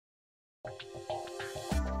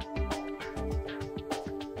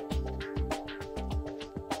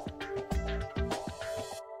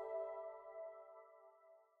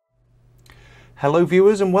Hello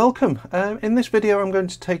viewers and welcome. In this video I'm going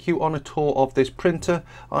to take you on a tour of this printer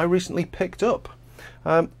I recently picked up.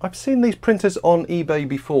 I've seen these printers on eBay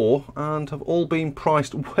before and have all been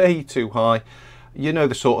priced way too high. You know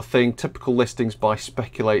the sort of thing, typical listings by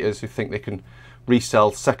speculators who think they can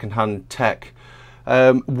resell second-hand tech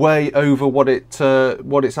way over what it's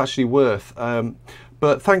actually worth.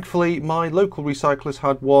 But thankfully my local recyclers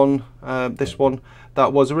had one, this one,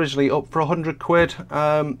 that was originally up for 100 quid.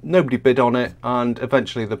 Nobody bid on it and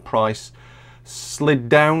eventually the price slid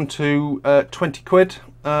down to 20 quid.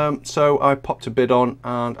 So I popped a bid on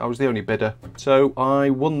and I was the only bidder. So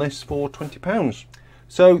I won this for £20.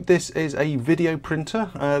 So this is a video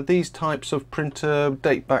printer. These types of printer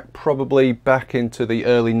date probably back into the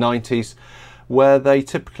early 90s, where they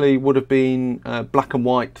typically would have been black and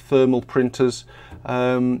white thermal printers,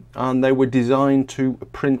 and they were designed to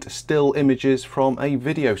print still images from a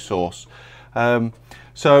video source.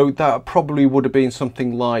 So that probably would have been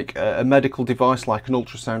something like a medical device, like an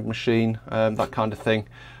ultrasound machine, that kind of thing.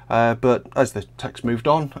 But as the text moved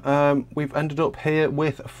on, we've ended up here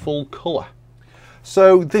with full colour.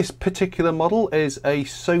 So this particular model is a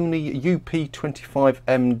Sony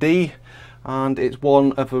UP-25MD, and it's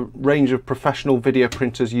one of a range of professional video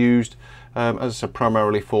printers used, as I said,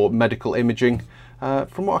 primarily for medical imaging.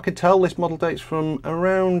 From what I can tell, this model dates from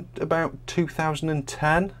around about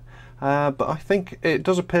 2010, but I think it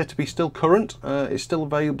does appear to be still current. It's still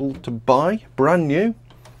available to buy, brand new,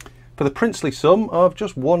 for the princely sum of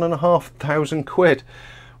just £1,500.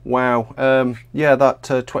 Wow, yeah,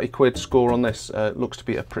 that 20 quid score on this looks to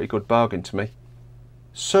be a pretty good bargain to me.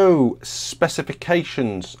 So,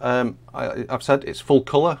 specifications. I've said it's full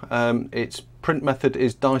colour. Its print method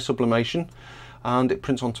is dye sublimation, and it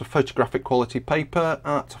prints onto photographic quality paper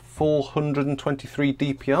at 423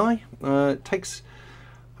 dpi. It takes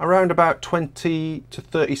around about 20 to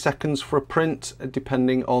 30 seconds for a print,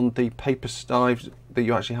 depending on the paper size that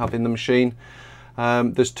you actually have in the machine.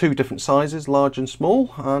 There's two different sizes, large and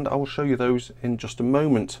small, and I will show you those in just a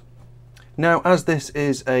moment. Now, as this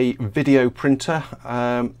is a video printer,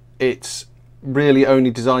 it's really only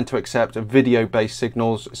designed to accept video-based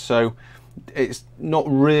signals, so it's not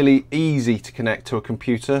really easy to connect to a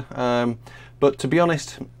computer. But to be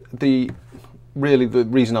honest, the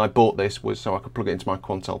reason I bought this was so I could plug it into my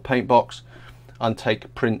Quantel paint box and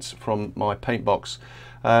take prints from my paint box.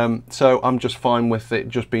 So I'm just fine with it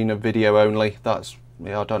just being a video only. I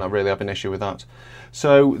don't really have an issue with that.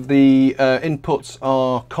 So the inputs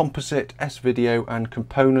are composite, S-video and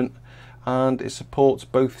component, and it supports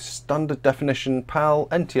both standard definition PAL,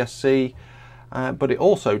 NTSC, but it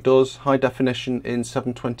also does high definition in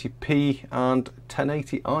 720p and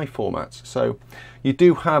 1080i formats. So you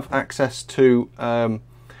do have access to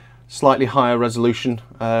slightly higher resolution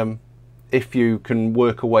if you can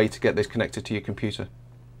work a way to get this connected to your computer.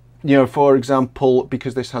 You know, for example,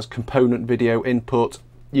 because this has component video input,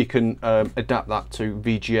 you can adapt that to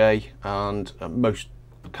VGA, and most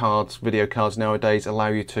video cards nowadays allow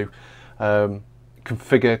you to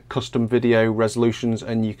configure custom video resolutions,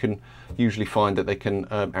 and you can usually find that they can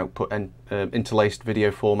output interlaced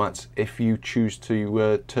video formats if you choose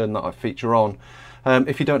to turn that feature on.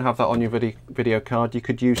 If you don't have that on your video card, you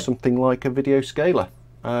could use something like a video scaler.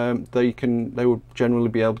 They would generally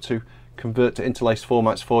be able to convert to interlaced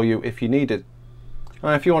formats for you if you need it.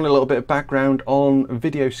 If you want a little bit of background on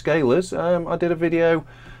video scalers, I did a video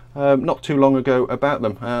not too long ago about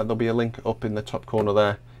them. There'll be a link up in the top corner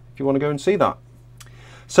there if you want to go and see that.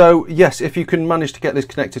 So yes, if you can manage to get this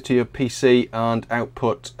connected to your PC and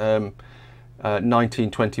output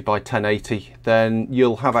 1920 by 1080, then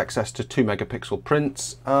you'll have access to 2 megapixel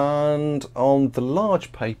prints, and on the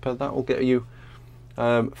large paper that will get you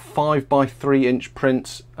 5 by 3 inch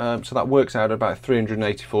prints, so that works out at about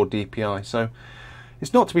 384 dpi. So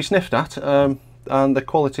it's not to be sniffed at, and the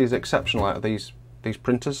quality is exceptional out of these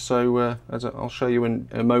printers. So as I'll show you in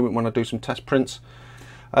a moment when I do some test prints.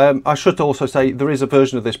 I should also say there is a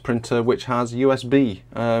version of this printer which has USB.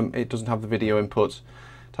 It doesn't have the video input.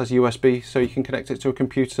 It has USB, so you can connect it to a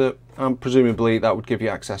computer, and presumably that would give you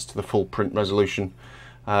access to the full print resolution.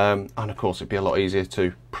 And of course it'd be a lot easier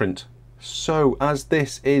to print. So as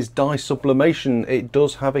this is dye sublimation, it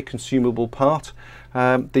does have a consumable part.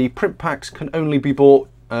 The print packs can only be bought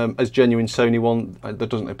as genuine Sony one. There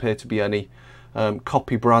doesn't appear to be any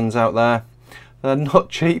copy brands out there. They're not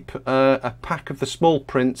cheap. A pack of the small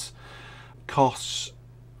prints costs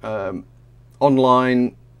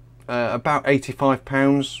online about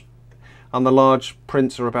 £85. and the large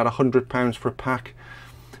prints are about £100 for a pack.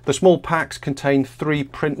 The small packs contain 3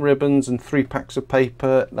 print ribbons and 3 packs of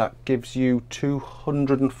paper. That gives you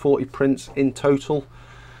 240 prints in total.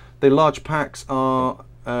 The large packs are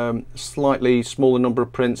slightly smaller number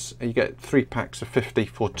of prints. You get 3 packs of 50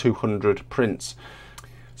 for 200 prints.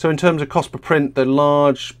 So in terms of cost per print, the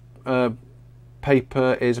large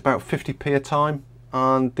paper is about 50p a time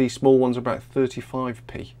and the small ones are about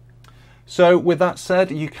 35p. So with that said,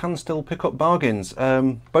 you can still pick up bargains.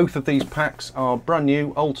 Both of these packs are brand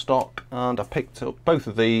new, old stock, and I picked up both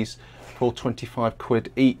of these for 25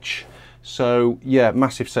 quid each. So yeah,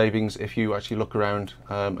 massive savings if you actually look around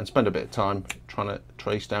and spend a bit of time trying to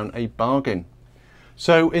trace down a bargain.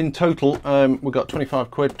 So in total, we've got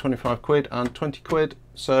 25 quid, 25 quid and 20 quid.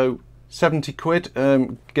 So 70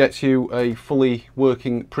 quid gets you a fully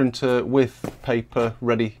working printer with paper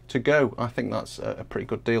ready to go. I think that's a pretty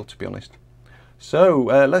good deal, to be honest. So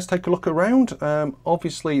let's take a look around.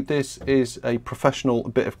 Obviously this is a professional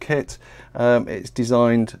bit of kit. It's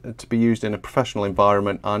designed to be used in a professional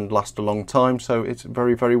environment and last a long time, so it's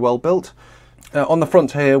very, very well built. On the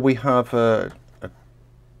front here we have a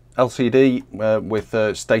LCD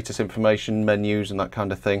with status information, menus and that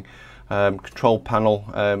kind of thing. Control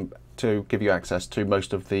panel to give you access to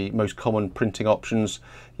most of the most common printing options,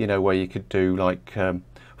 you know, where you could do like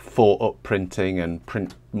 4-up printing and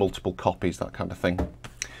print multiple copies, that kind of thing.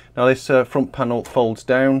 Now this front panel folds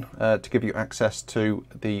down to give you access to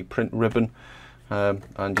the print ribbon,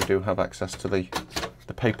 and you do have access to the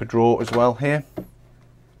paper drawer as well here.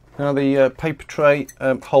 Now the paper tray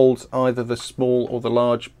holds either the small or the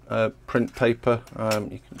large print paper.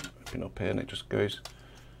 You can open up here and it just goes,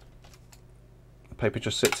 the paper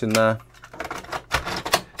just sits in there.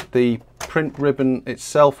 The print ribbon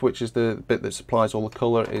itself, which is the bit that supplies all the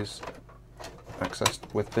colour, is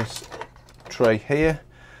accessed with this tray here.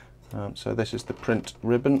 So this is the print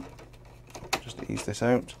ribbon, just to ease this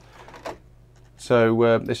out.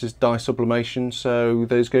 So this is dye sublimation, so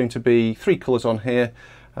there's going to be 3 colours on here.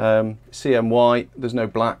 CMY, there's no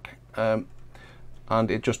black,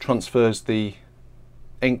 and it just transfers the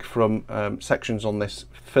ink from sections on this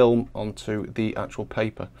film onto the actual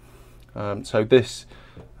paper. So this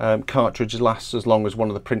cartridge lasts as long as one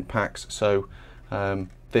of the print packs, so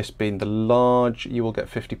this being the large, you will get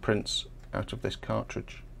 50 prints out of this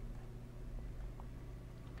cartridge.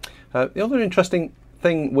 The other interesting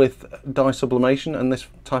thing with dye sublimation and this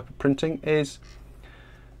type of printing is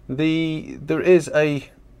there is a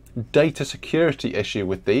data security issue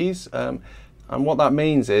with these, and what that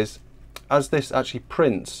means is, as this actually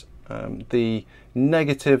prints, the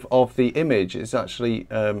negative of the image is actually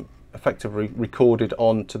effectively recorded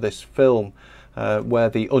onto this film, where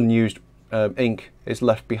the unused ink is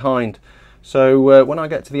left behind. So when I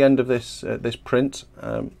get to the end of this this print,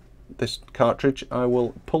 this cartridge, I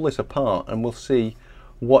will pull this apart and we'll see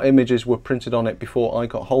what images were printed on it before I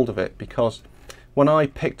got hold of it, because when I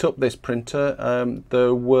picked up this printer,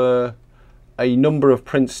 there were a number of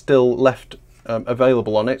prints still left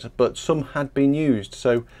available on it, but some had been used,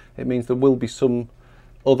 so it means there will be some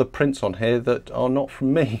other prints on here that are not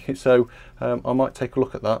from me. So I might take a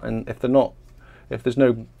look at that, and if they're not, if there's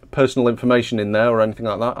no personal information in there or anything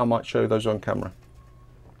like that, I might show those on camera.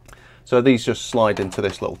 So these just slide into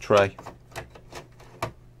this little tray,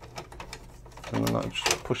 and then that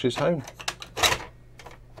just pushes home.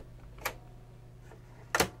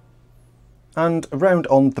 And around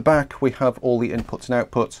on the back we have all the inputs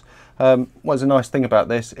and outputs. What's a nice thing about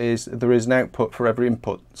this is there is an output for every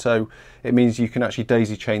input, so it means you can actually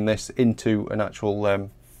daisy chain this into an actual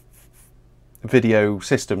video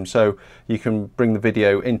system. So you can bring the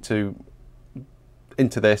video into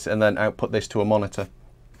this and then output this to a monitor.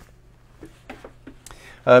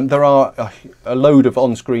 There are a load of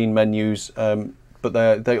on-screen menus,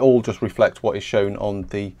 but they all just reflect what is shown on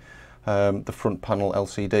the front panel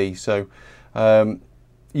LCD. So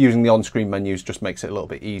using the on-screen menus just makes it a little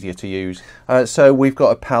bit easier to use. So we've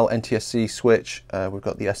got a PAL NTSC switch, we've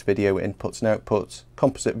got the S-video inputs and outputs,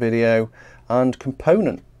 composite video and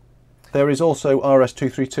component. There is also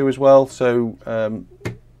RS-232 as well, so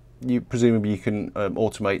presumably you can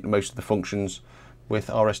automate most of the functions with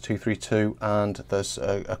RS-232, and there's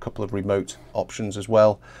a couple of remote options as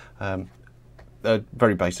well.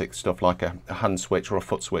 Very basic stuff like a hand switch or a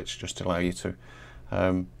foot switch, just to allow you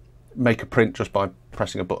to make a print just by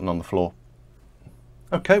pressing a button on the floor.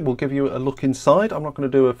 Okay, we'll give you a look inside. I'm not going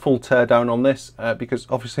to do a full tear down on this because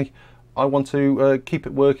obviously I want to keep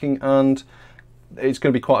it working, and it's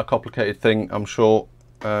going to be quite a complicated thing, I'm sure,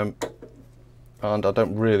 and I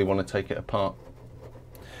don't really want to take it apart.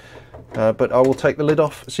 But I will take the lid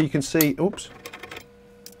off so you can see, oops,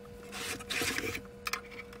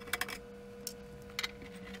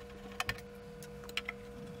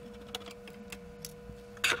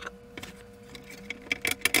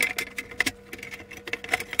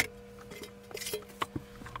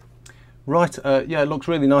 Right, yeah, it looks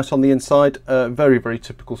really nice on the inside. Very, very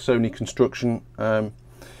typical Sony construction.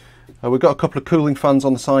 We've got a couple of cooling fans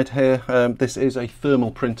on the side here. This is a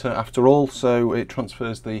thermal printer after all, so it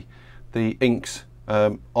transfers the inks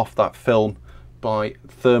off that film by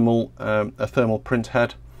a thermal print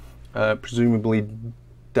head, presumably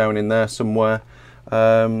down in there somewhere.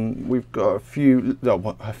 We've got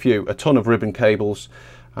a ton of ribbon cables.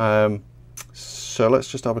 So let's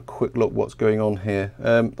just have a quick look what's going on here.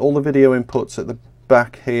 All the video inputs at the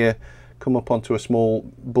back here come up onto a small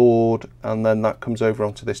board, and then that comes over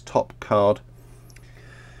onto this top card.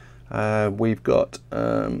 We've got,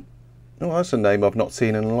 oh, that's a name I've not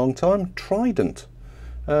seen in a long time, Trident.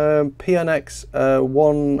 PNX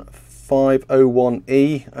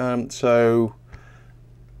 1501E, so,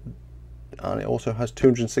 and it also has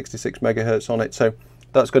 266 megahertz on it, so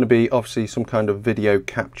that's going to be obviously some kind of video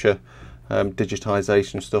capture,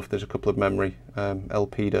 digitization stuff. There's a couple of memory,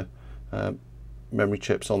 LPDA memory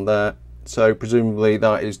chips on there, so presumably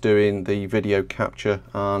that is doing the video capture,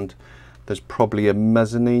 and there's probably a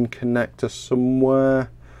mezzanine connector somewhere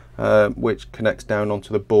which connects down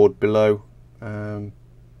onto the board below. Can't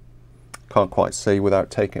quite see without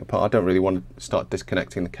taking it apart. I don't really want to start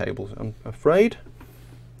disconnecting the cables, I'm afraid.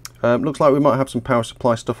 Looks like we might have some power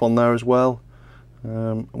supply stuff on there as well.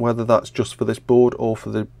 Whether that's just for this board or for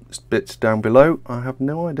the bits down below, I have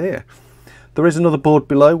no idea. There is another board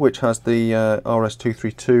below which has the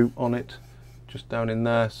RS232 on it, just down in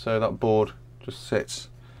there, so that board just sits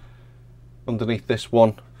underneath this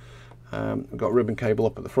one. We've got a ribbon cable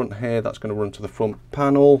up at the front here, that's going to run to the front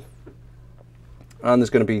panel, and there's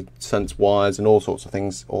going to be sense wires and all sorts of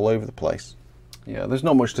things all over the place. Yeah, there's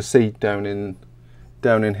not much to see down in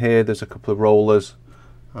here. There's a couple of rollers,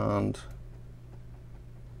 and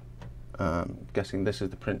guessing this is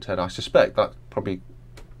the print head. I suspect that probably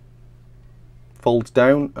folds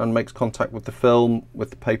down and makes contact with the film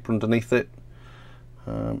with the paper underneath it.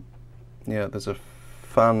 Yeah, there's a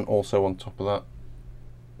fan also on top of that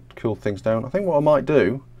to cool things down. I think what I might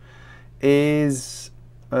do is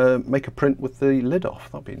make a print with the lid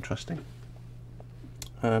off. That'd be interesting.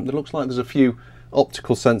 It looks like there's a few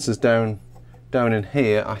optical sensors down in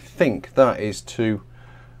here. I think that is to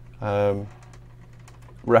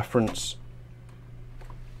reference.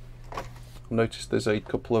 I've noticed there's a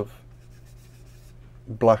couple of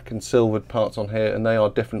black and silvered parts on here, and they are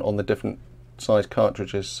different on the different size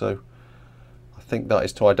cartridges, so I think that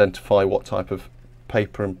is to identify what type of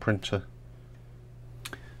paper and printer.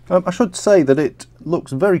 I should say that it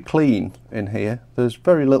looks very clean in here. There's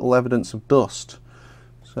very little evidence of dust,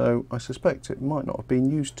 so I suspect it might not have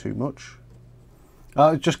been used too much.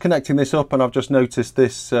 I was just connecting this up, and I've just noticed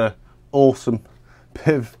this awesome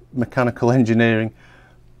bit of mechanical engineering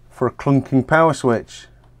for a clunking power switch.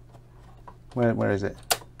 Where is it?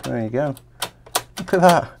 There you go. Look at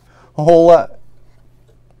that. All that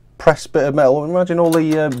pressed bit of metal. Imagine all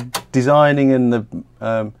the designing and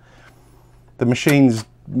the machines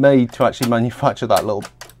made to actually manufacture that little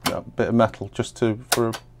bit of metal just for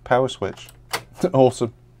a power switch.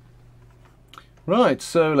 Awesome. Right,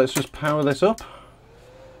 so let's just power this up.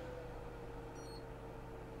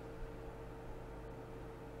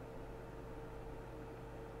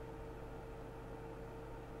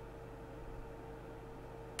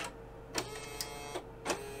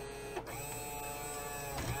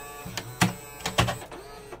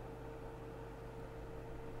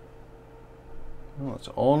 Well, it's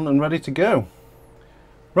on and ready to go.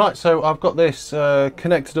 Right, so I've got this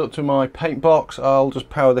connected up to my paint box. I'll just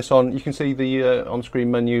power this on. You can see the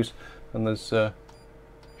on-screen menus, and there's if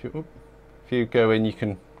you go in, you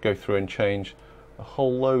can go through and change a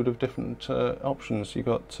whole load of different options. You've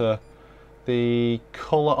got the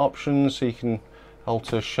colour options, so you can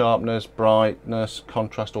alter sharpness, brightness,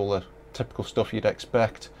 contrast, all the typical stuff you'd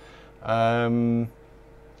expect.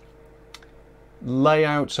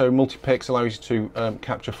 Layout, so multi-pix allows you to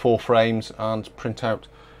capture 4 frames and print out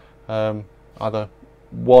either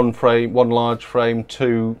one large frame,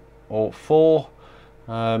 2 or 4.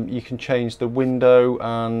 You can change the window,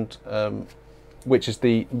 and which is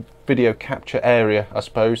the video capture area, I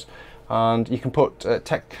suppose, and you can put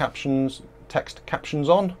text captions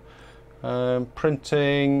on.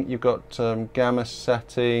 Printing, you've got gamma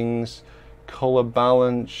settings, color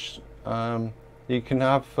balance. You can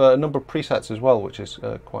have a number of presets as well, which is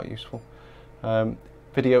quite useful.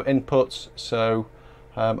 Video inputs, so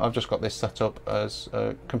I've just got this set up as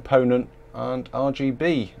a component and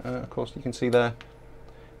RGB. Of course, you can see there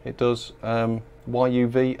it does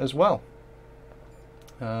YUV as well.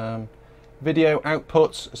 Video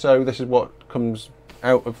outputs, so this is what comes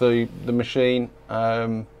out of the machine.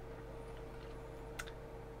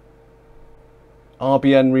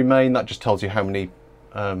 RBN remain. That just tells you how many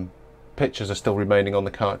pictures are still remaining on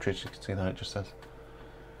the cartridge. You can see that it just says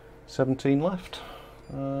 17 left.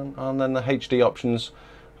 And then the HD options,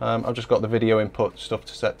 I've just got the video input stuff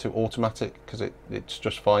to set to automatic because it's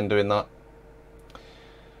just fine doing that.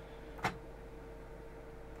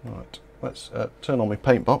 Right, let's turn on my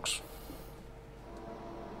paint box.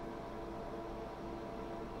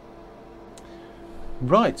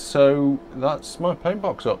 Right, so that's my paint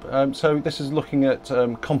box up. So this is looking at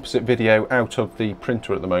composite video out of the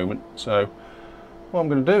printer at the moment. So what I'm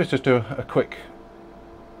going to do is just do a quick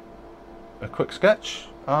sketch,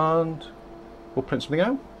 and we'll print something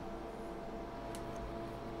out.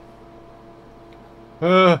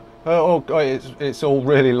 Oh God, it's all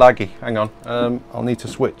really laggy. Hang on, I'll need to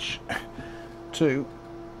switch to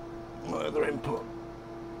my other input,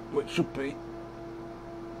 which should be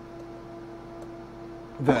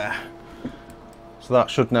there. So that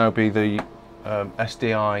should now be the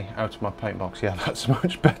SDI out of my paint box. Yeah, that's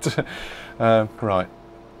much better. Right,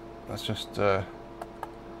 let's just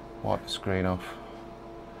wipe the screen off.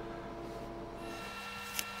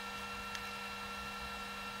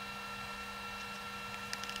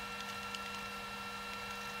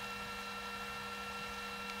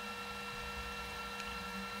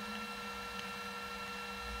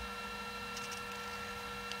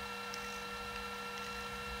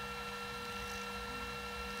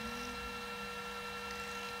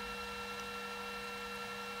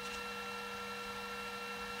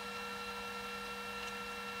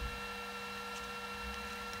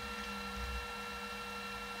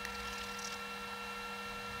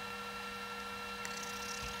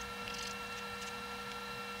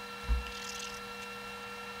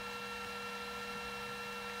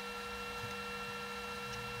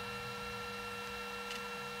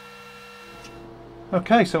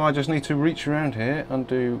 Okay, so I just need to reach around here and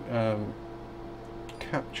do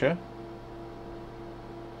capture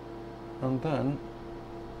and then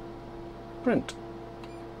print.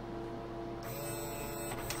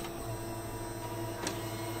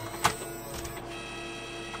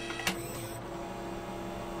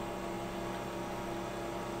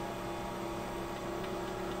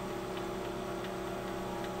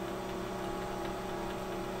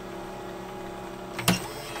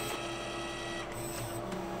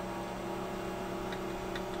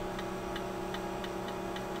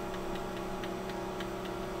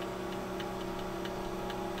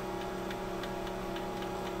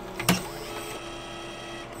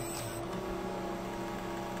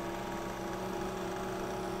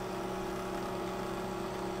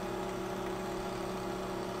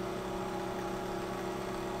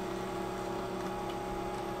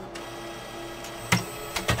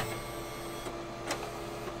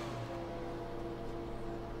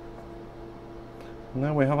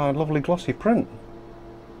 Now we have our lovely glossy print.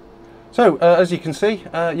 So as you can see,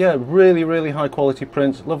 yeah, really high quality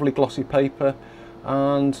print, lovely glossy paper,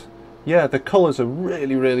 and yeah, the colours are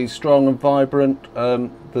really strong and vibrant.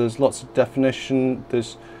 There's lots of definition.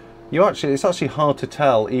 It's actually hard to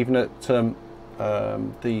tell even at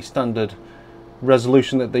the standard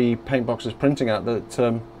resolution that the paint box is printing at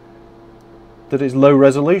that it's low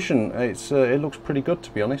resolution. It looks pretty good,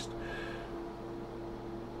 to be honest.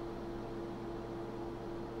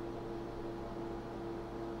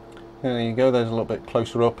 There you go, there's a little bit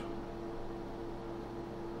closer up.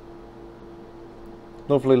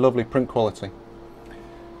 Lovely print quality.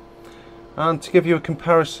 And to give you a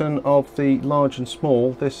comparison of the large and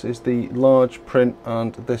small, this is the large print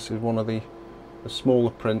and this is one of the smaller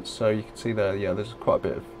prints. So you can see there, yeah, there's quite a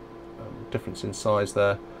bit of difference in size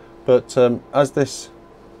there. But as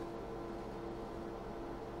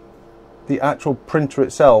the actual printer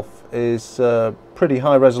itself is pretty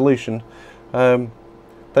high resolution,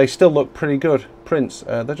 they still look pretty good prints.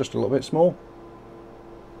 They're just a little bit small.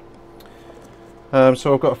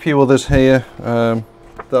 So I've got a few others here.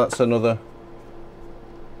 That's another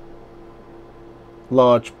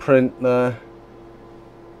large print there.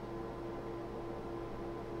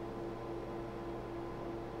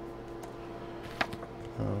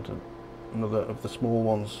 And another of the small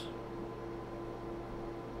ones.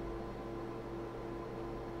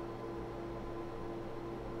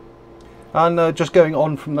 And just going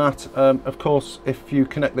on from that, of course, if you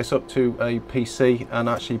connect this up to a PC and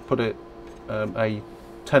actually put it a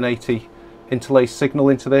 1080 interlaced signal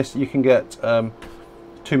into this, you can get 2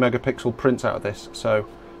 megapixel prints out of this. So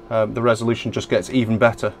the resolution just gets even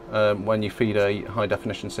better when you feed a high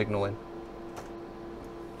definition signal in.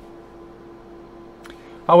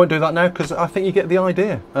 I won't do that now because I think you get the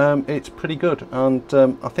idea. It's pretty good, and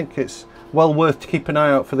I think it's well worth to keep an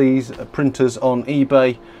eye out for these printers on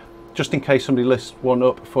eBay. just in case somebody lists one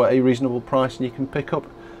up for a reasonable price and you can pick up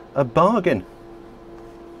a bargain.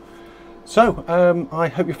 So I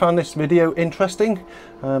hope you found this video interesting.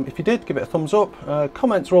 If you did, give it a thumbs up.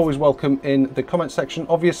 Comments are always welcome in the comment section,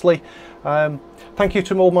 obviously. Thank you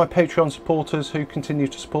to all my Patreon supporters who continue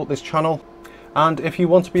to support this channel. And if you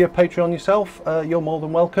want to be a Patreon yourself, you're more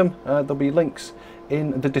than welcome. There'll be links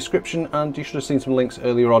in the description, and you should have seen some links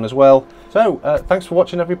earlier on as well. So thanks for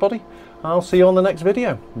watching, everybody. I'll see you on the next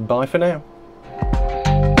video. Bye for now.